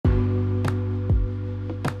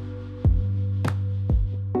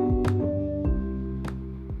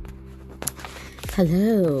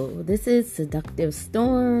Hello, this is Seductive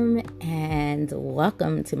Storm, and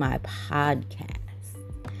welcome to my podcast.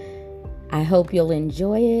 I hope you'll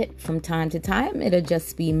enjoy it. From time to time, it'll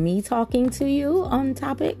just be me talking to you on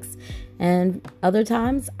topics, and other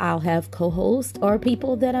times I'll have co-hosts or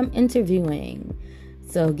people that I'm interviewing.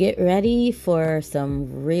 So get ready for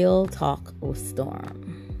some real talk with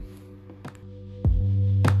Storm.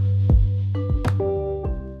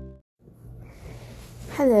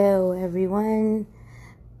 Hello, everyone.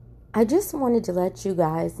 I just wanted to let you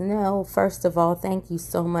guys know, first of all, thank you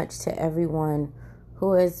so much to everyone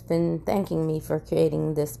who has been thanking me for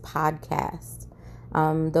creating this podcast.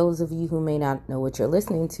 Those of you who may not know what you're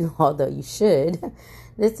listening to, although you should,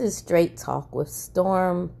 this is Straight Talk with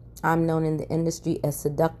Storm. I'm known in the industry as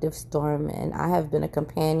Seductive Storm, and I have been a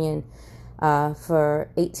companion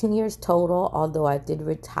for 18 years total, although I did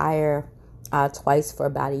retire twice for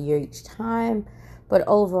about a year each time. But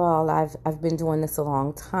overall, I've been doing this a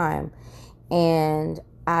long time, and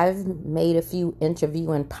I've made a few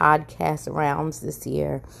interview and podcast rounds this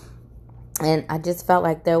year, and I just felt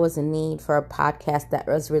like there was a need for a podcast that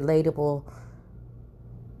was relatable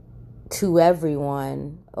to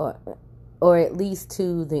everyone, or at least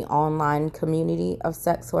to the online community of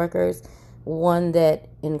sex workers, one that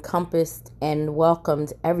encompassed and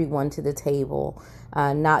welcomed everyone to the table,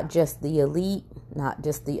 not just the elite, not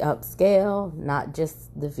just the upscale, not just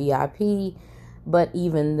the VIP, but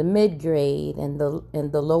even the mid-grade and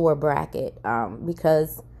the lower bracket,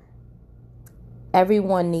 because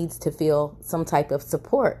everyone needs to feel some type of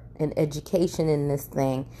support and education in this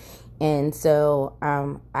thing. And so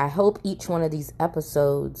I hope each one of these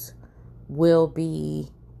episodes will be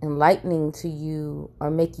enlightening to you or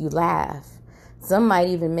make you laugh. Some might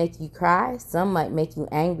even make you cry. Some might make you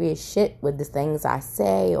angry as shit with the things I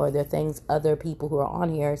say or the things other people who are on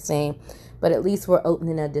here are saying. But at least we're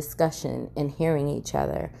opening a discussion and hearing each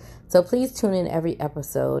other. So please tune in every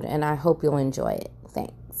episode, and I hope you'll enjoy it.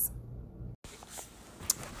 Thanks.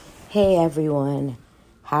 Hey, everyone.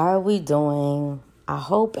 How are we doing? I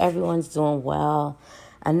hope everyone's doing well.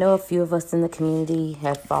 I know a few of us in the community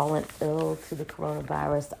have fallen ill to the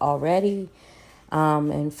coronavirus already.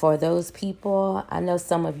 And for those people, I know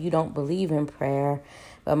some of you don't believe in prayer,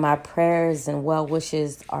 but my prayers and well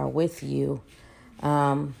wishes are with you.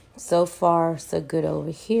 So far, so good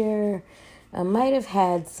over here. I might have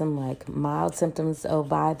had some mild symptoms. Oh,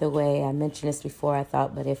 by the way, I mentioned this before, I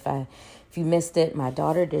thought, but if you missed it, my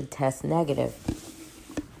daughter did test negative.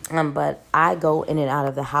 But I go in and out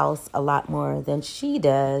of the house a lot more than she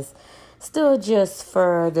does. Still just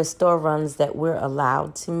for the store runs that we're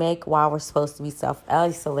allowed to make while we're supposed to be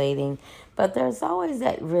self-isolating. But there's always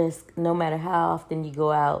that risk, no matter how often you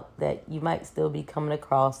go out, that you might still be coming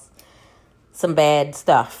across some bad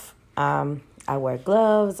stuff. I wear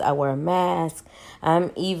gloves, I wear a mask.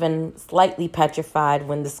 I'm even slightly petrified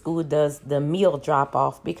when the school does the meal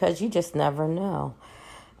drop-off because you just never know.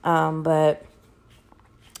 But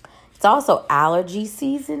it's also allergy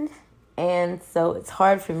season. And so it's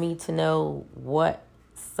hard for me to know what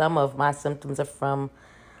some of my symptoms are from,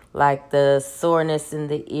 like the soreness in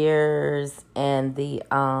the ears and the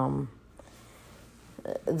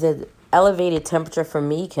elevated temperature for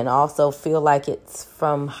me can also feel like it's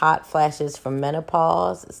from hot flashes from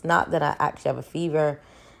menopause. It's not that I actually have a fever.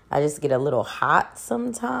 I just get a little hot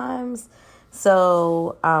sometimes.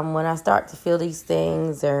 So when I start to feel these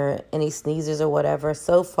things or any sneezes or whatever,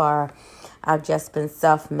 so far I've just been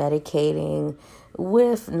self-medicating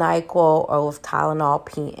with NyQuil or with Tylenol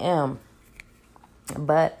PM.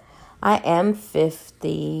 But I am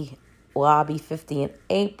 50. Well, I'll be 50 in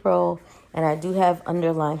April. And I do have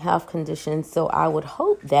underlying health conditions. So I would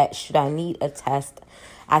hope that should I need a test,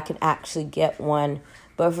 I can actually get one.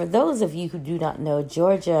 But for those of you who do not know,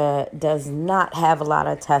 Georgia does not have a lot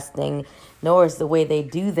of testing, nor is the way they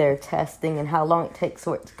do their testing and how long it takes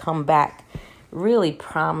for it to come back really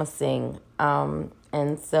promising.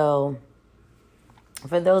 And so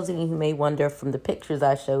for those of you who may wonder from the pictures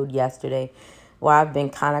I showed yesterday, why I've been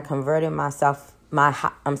kind of converting my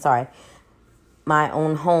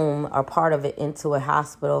own home or part of it into a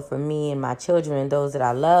hospital for me and my children and those that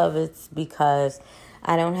I love, it's because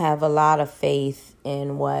I don't have a lot of faith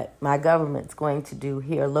in what my government's going to do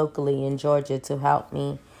here locally in Georgia to help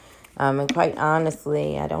me. And quite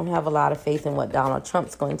honestly, I don't have a lot of faith in what Donald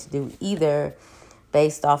Trump's going to do either,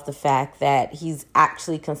 based off the fact that he's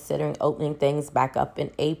actually considering opening things back up in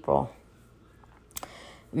April.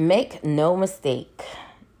 Make no mistake,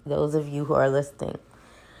 those of you who are listening,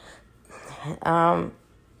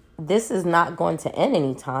 this is not going to end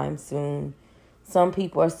anytime soon. Some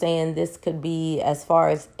people are saying this could be as far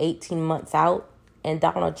as 18 months out. And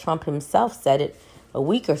Donald Trump himself said it a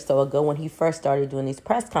week or so ago when he first started doing these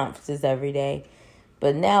press conferences every day.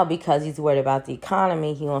 But now, because he's worried about the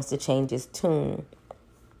economy, he wants to change his tune.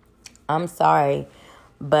 I'm sorry,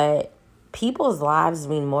 but people's lives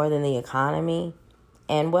mean more than the economy.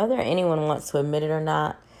 And whether anyone wants to admit it or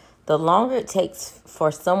not, the longer it takes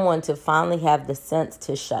for someone to finally have the sense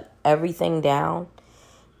to shut everything down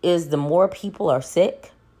is the more people are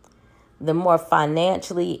sick, the more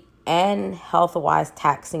financially and health-wise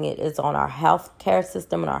taxing it is on our healthcare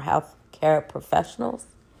system and our healthcare professionals.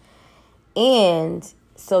 And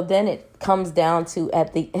so then it comes down to,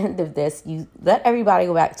 at the end of this, you let everybody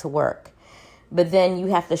go back to work, but then you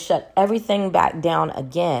have to shut everything back down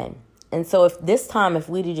again. And so if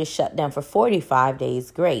we'd have just shut down for 45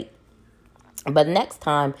 days, great. But next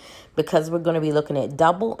time, because we're going to be looking at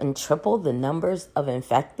double and triple the numbers of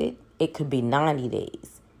infected, it could be 90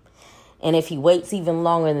 days. And if he waits even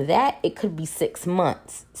longer than that, it could be 6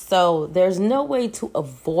 months. So there's no way to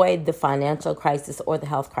avoid the financial crisis or the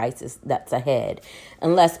health crisis that's ahead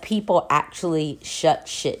unless people actually shut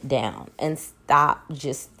shit down and stop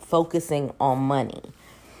just focusing on money.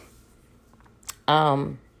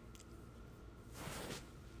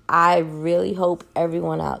 I really hope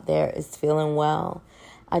everyone out there is feeling well.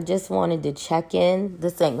 I just wanted to check in.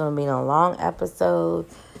 This ain't going to be a long episode.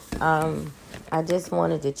 I just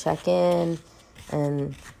wanted to check in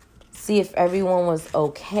and see if everyone was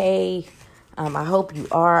okay. I hope you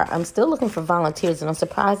are. I'm still looking for volunteers, and I'm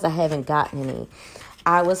surprised I haven't gotten any.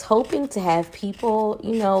 I was hoping to have people,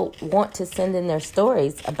 want to send in their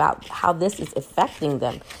stories about how this is affecting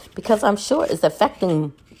them, because I'm sure it's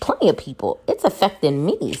affecting plenty of people. It's affecting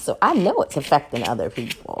me, so I know it's affecting other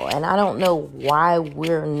people, and I don't know why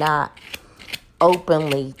we're not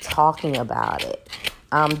openly talking about it.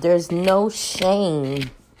 There's no shame,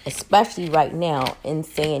 especially right now, in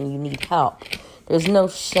saying you need help. There's no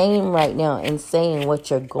shame right now in saying what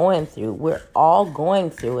you're going through. We're all going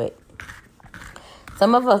through it.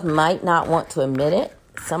 Some of us might not want to admit it.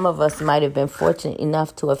 Some of us might have been fortunate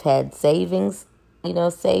enough to have had savings,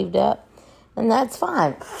 saved up. And that's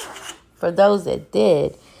fine. For those that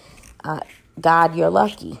did, God, you're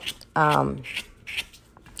lucky. But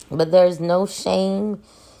there's no shame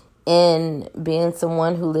in being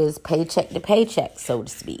someone who lives paycheck to paycheck, so to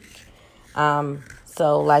speak.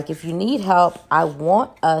 So if you need help, I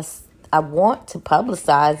want to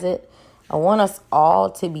publicize it. I want us all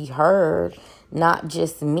to be heard, not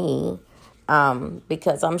just me,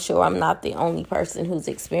 because I'm sure I'm not the only person who's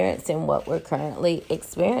experiencing what we're currently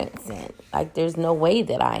experiencing. There's no way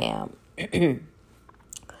that I am.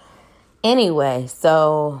 Anyway,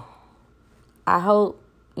 so I hope,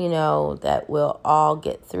 that we'll all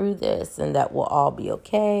get through this and that we'll all be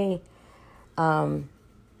okay. I'm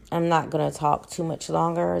not going to talk too much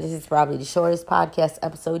longer. This is probably the shortest podcast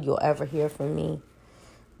episode you'll ever hear from me.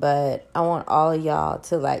 But I want all of y'all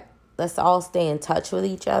to, let's all stay in touch with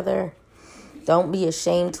each other. Don't be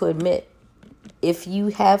ashamed to admit if you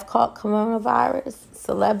have caught coronavirus.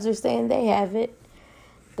 Celebs are saying they have it.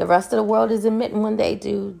 The rest of the world is admitting when they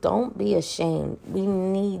do. Don't be ashamed. We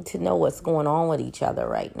need to know what's going on with each other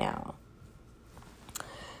right now.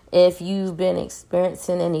 If you've been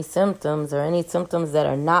experiencing any symptoms or any symptoms that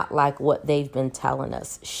are not like what they've been telling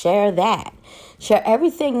us, share that. Share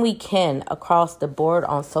everything we can across the board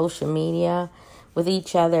on social media with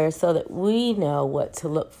each other so that we know what to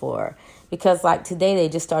look for. Because today they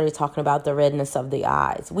just started talking about the redness of the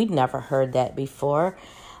eyes. We'd never heard that before.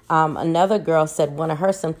 Another girl said one of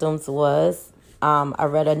her symptoms was, I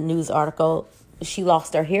read a news article, she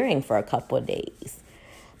lost her hearing for a couple of days.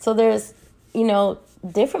 So there's,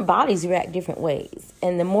 different bodies react different ways.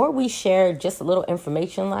 And the more we share just a little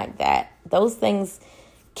information like that, those things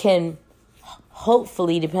can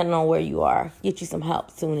hopefully, depending on where you are, get you some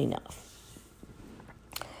help soon enough.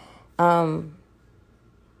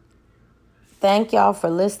 Thank y'all for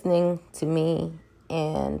listening to me,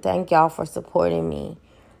 and thank y'all for supporting me.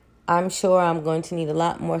 I'm sure I'm going to need a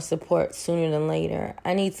lot more support sooner than later.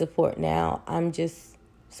 I need support now. I'm just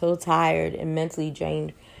so tired and mentally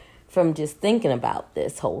drained from just thinking about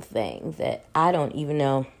this whole thing that I don't even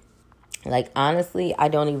know. Honestly, I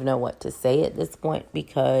don't even know what to say at this point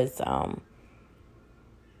because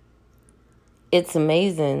it's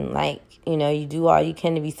amazing. You do all you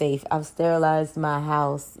can to be safe. I've sterilized my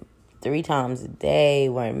house 3 times a day,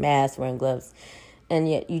 wearing masks, wearing gloves, and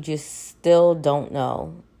yet you just still don't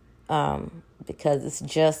know. Because it's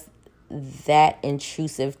just that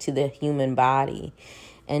intrusive to the human body.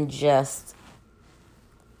 And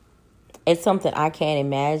it's something I can't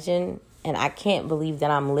imagine. And I can't believe that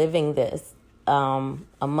I'm living this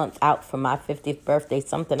a month out from my 50th birthday,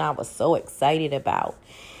 something I was so excited about.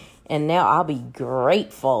 And now I'll be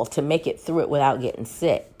grateful to make it through it without getting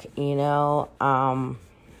sick,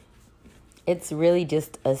 It's really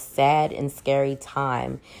just a sad and scary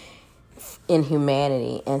time in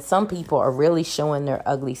humanity. And some people are really showing their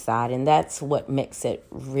ugly side, and that's what makes it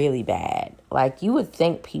really bad. Like, you would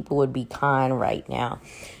think people would be kind right now,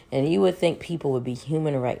 and you would think people would be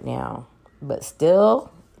human right now. But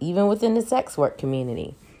still, even within the sex work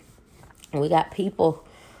community, we got people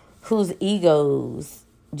whose egos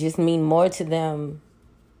just mean more to them,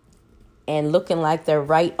 and looking like they're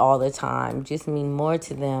right all the time just mean more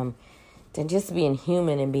to them than just being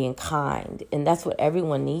human and being kind. And that's what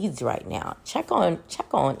everyone needs right now. Check on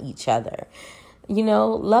each other.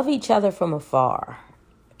 Love each other from afar.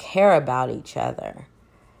 Care about each other.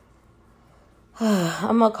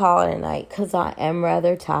 I'm going to call it a night because I am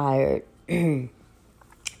rather tired. And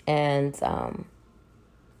I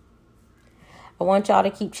want y'all to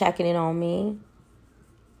keep checking in on me.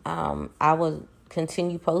 I will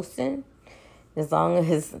continue posting as long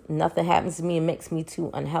as nothing happens to me and makes me too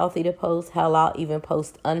unhealthy to post. Hell, I'll even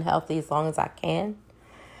post unhealthy as long as I can.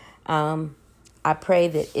 I pray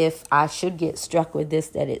that if I should get struck with this,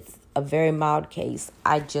 that it's a very mild case.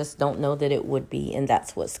 I just don't know that it would be, and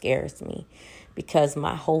that's what scares me, because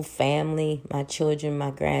my whole family, my children,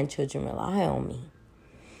 my grandchildren rely on me.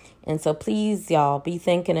 And so please, y'all, be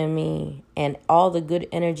thinking of me, and all the good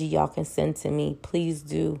energy y'all can send to me, please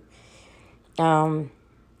do.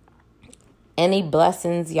 Any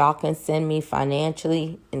blessings y'all can send me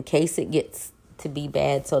financially in case it gets to be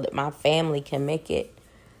bad, so that my family can make it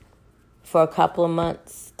for a couple of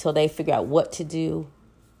months till they figure out what to do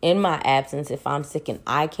in my absence if I'm sick and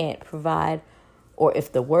I can't provide, or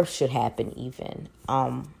if the worst should happen even.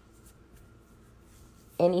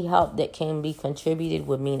 Any help that can be contributed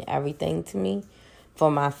would mean everything to me,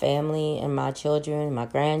 for my family and my children, my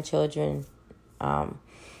grandchildren.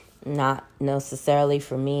 Not necessarily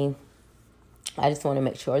for me. I just want to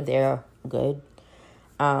make sure they're good.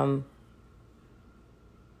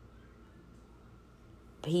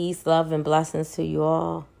 Peace, love, and blessings to you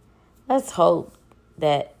all. Let's hope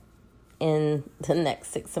that in the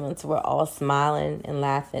next 6 months we're all smiling and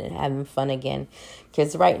laughing and having fun again.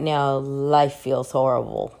 Because right now, life feels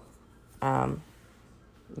horrible.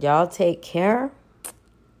 Y'all take care.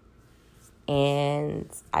 And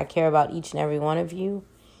I care about each and every one of you.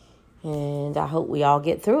 And I hope we all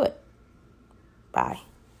get through it. Bye.